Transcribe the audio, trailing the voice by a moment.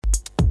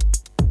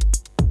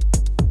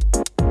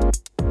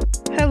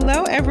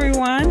Hello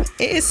everyone.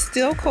 It is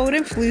still cold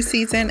and flu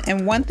season,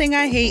 and one thing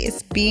I hate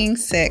is being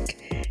sick.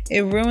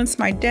 It ruins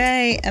my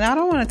day, and I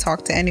don't want to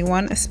talk to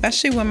anyone,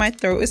 especially when my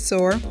throat is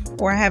sore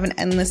or I have an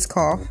endless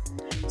cough.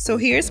 So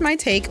here's my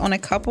take on a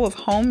couple of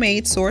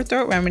homemade sore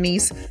throat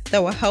remedies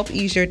that will help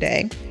ease your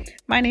day.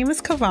 My name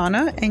is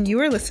Kavana, and you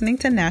are listening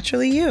to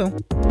Naturally You.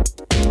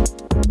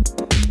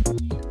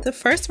 The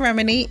first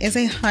remedy is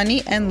a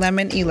honey and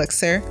lemon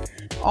elixir.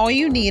 All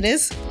you need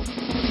is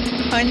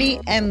honey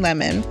and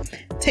lemon.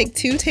 Take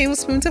 2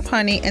 tablespoons of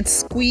honey and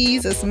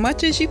squeeze as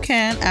much as you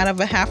can out of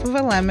a half of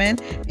a lemon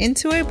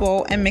into a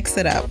bowl and mix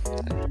it up.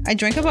 I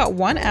drink about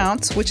 1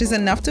 ounce, which is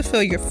enough to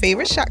fill your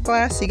favorite shot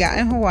glass you got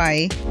in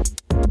Hawaii.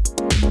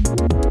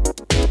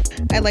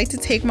 I like to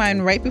take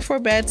mine right before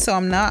bed so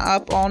I'm not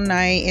up all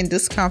night in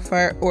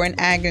discomfort or in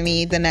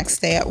agony the next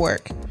day at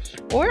work.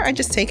 Or I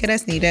just take it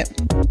as needed.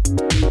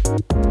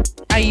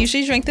 I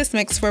usually drink this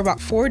mix for about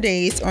 4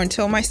 days or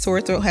until my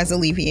sore throat has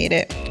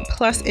alleviated.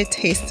 Plus, it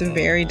tastes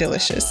very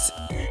delicious.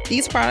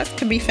 These products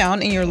can be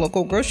found in your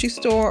local grocery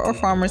store or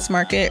farmer's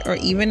market or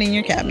even in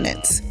your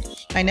cabinets.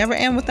 I never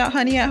am without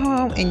honey at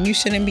home, and you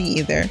shouldn't be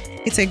either.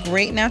 It's a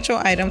great natural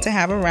item to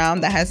have around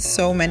that has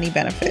so many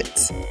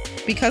benefits.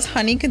 Because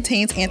honey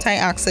contains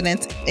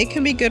antioxidants, it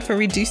can be good for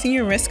reducing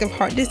your risk of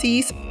heart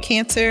disease,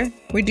 cancer,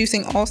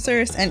 reducing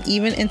ulcers, and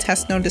even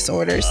intestinal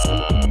disorders.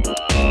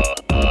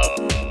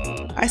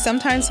 I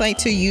sometimes like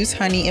to use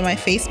honey in my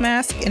face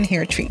mask and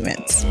hair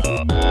treatments.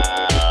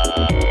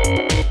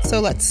 So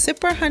let's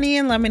sip our honey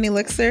and lemon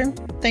elixir,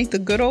 thank the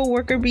good old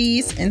worker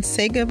bees, and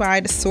say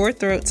goodbye to sore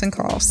throats and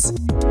coughs.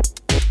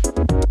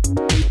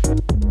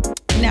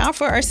 Now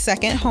for our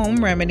second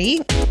home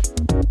remedy.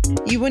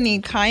 You will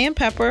need cayenne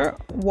pepper,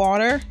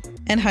 water,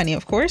 and honey,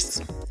 of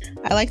course.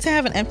 I like to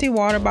have an empty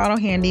water bottle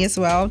handy as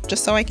well,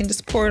 just so I can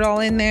just pour it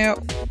all in there,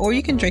 or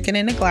you can drink it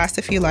in a glass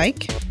if you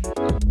like.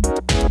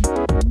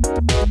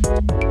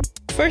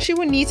 First, you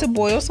will need to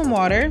boil some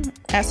water.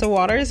 As the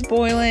water is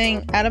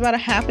boiling, add about a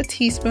half a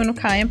teaspoon of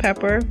cayenne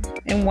pepper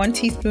and 1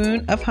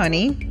 teaspoon of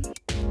honey.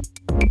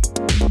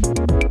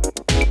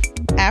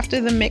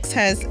 After the mix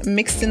has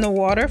mixed in the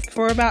water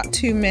for about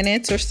 2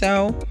 minutes or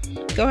so,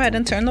 go ahead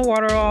and turn the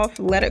water off,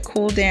 let it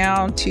cool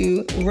down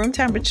to room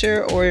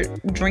temperature or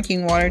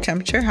drinking water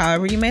temperature,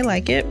 however you may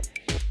like it,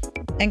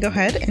 and go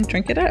ahead and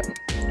drink it up.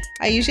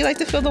 I usually like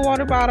to fill the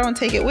water bottle and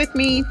take it with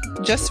me.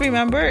 Just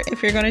remember,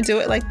 if you're going to do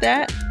it like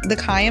that, the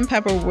cayenne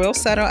pepper will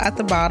settle at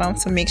the bottom,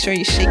 so make sure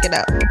you shake it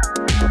up.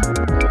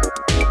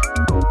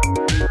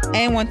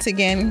 And once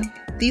again,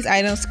 these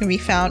items can be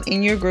found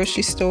in your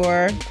grocery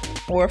store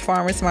or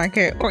farmer's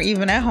market or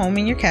even at home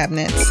in your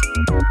cabinets.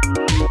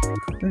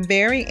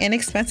 Very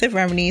inexpensive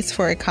remedies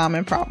for a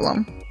common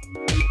problem.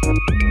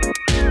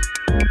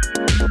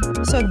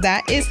 So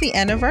that is the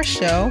end of our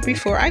show.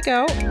 Before I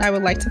go, I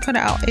would like to put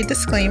out a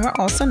disclaimer,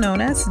 also known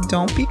as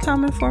don't be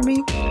coming for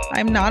me.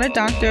 I'm not a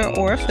doctor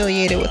or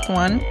affiliated with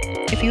one.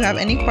 If you have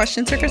any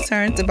questions or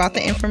concerns about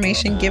the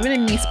information given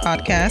in these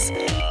podcasts,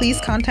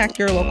 please contact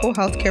your local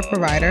healthcare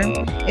provider.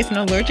 If an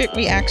allergic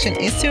reaction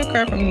is to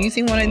occur from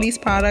using one of these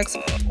products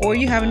or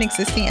you have an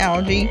existing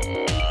allergy,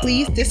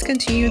 please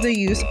discontinue the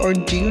use or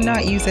do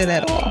not use it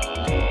at all.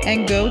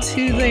 And go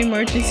to the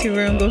emergency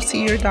room, go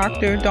see your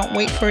doctor. Don't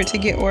wait for it to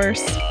get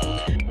worse.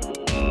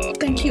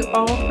 Thank you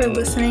all for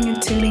listening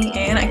and tuning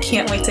in. I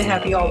can't wait to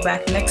have you all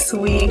back next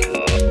week.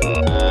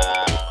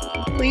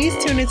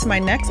 Please tune into my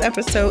next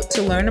episode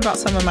to learn about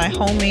some of my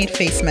homemade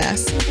face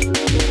masks.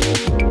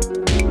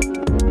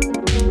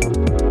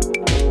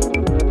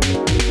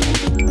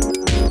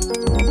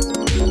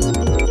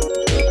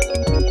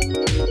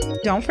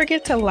 Don't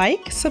forget to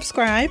like,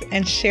 subscribe,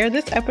 and share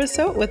this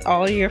episode with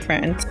all of your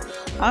friends.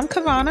 I'm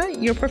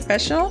Kavana, your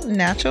professional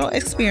natural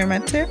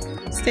experimenter.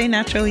 Stay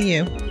naturally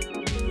you.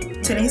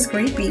 Today's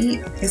great beat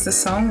is the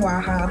song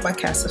Waha by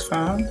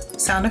Cassaphone.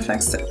 Sound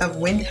effects of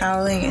wind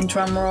howling and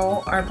drum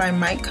roll are by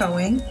Mike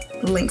Cohen.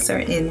 Links are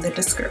in the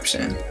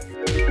description.